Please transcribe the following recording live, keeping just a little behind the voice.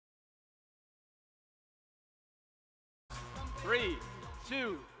3,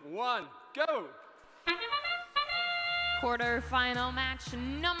 2, 1, go! Quarterfinal match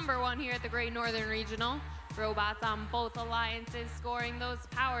number 1 here at the Great Northern Regional. Robots on both alliances scoring those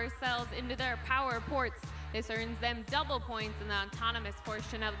power cells into their power ports. This earns them double points in the autonomous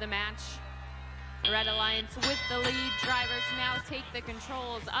portion of the match. Red Alliance with the lead. Drivers now take the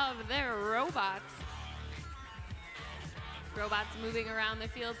controls of their robots. Robots moving around the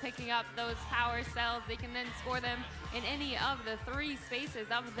field, picking up those power cells. They can then score them in any of the 3 spaces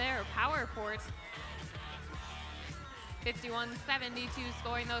of their power port. 51-72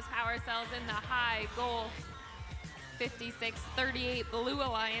 scoring those power cells in the high goal. 56-38 Blue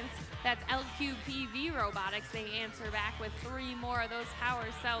Alliance. That's LQPV Robotics. They answer back with 3 more of those power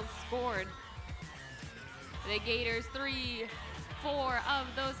cells scored. The Gators 3, 4 of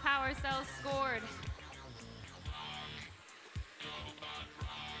those power cells scored.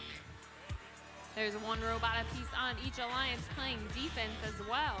 There's 1 robot apiece on each alliance playing defense as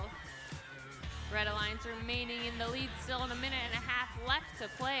well. Red Alliance remaining in the lead, still in a minute and a half left to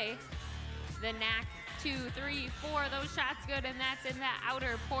play. The knack, 2, 3, 4, those shots good, and that's in that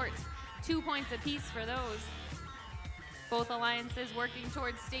outer port. 2 points apiece for those. Both alliances working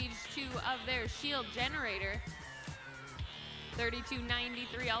towards stage 2 of their shield generator.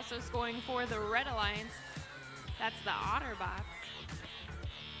 32-93 also scoring for the Red Alliance. That's the Otterbots.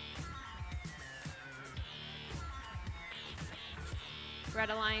 Red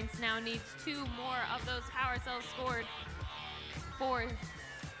Alliance now needs 2 more of those power cells scored for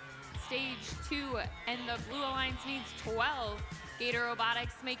stage 2, and the Blue Alliance needs 12. Gator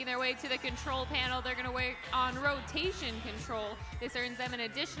Robotics making their way to the control panel. They're gonna work on rotation control. This earns them an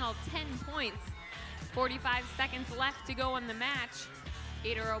additional 10 points. 45 seconds left to go in the match.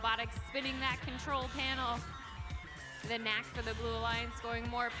 Gator Robotics spinning that control panel. The knack for the Blue Alliance, scoring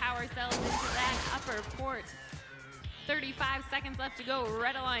more power cells into that upper port. 35 seconds left to go.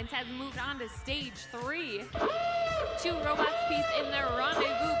 Red Alliance has moved on to stage 3. 2 robots piece in their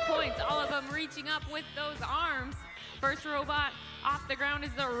rendezvous points, all of them reaching up with those arms. First robot off the ground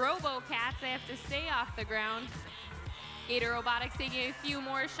is the RoboCats. They have to stay off the ground. Gator Robotics taking a few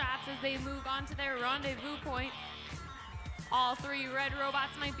more shots as they move on to their rendezvous point. All 3 red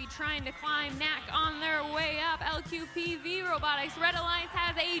robots might be trying to climb. Knack on their way up. LQPV Robotics. Red Alliance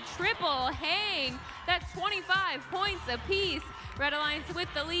has a triple hang. That's 25 points apiece. Red Alliance with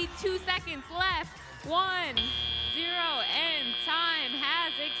the lead. 2 seconds left. 1-0, and time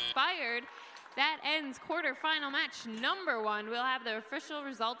has expired. That ends quarterfinal match number 1. We'll have the official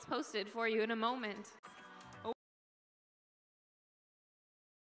results posted for you in a moment.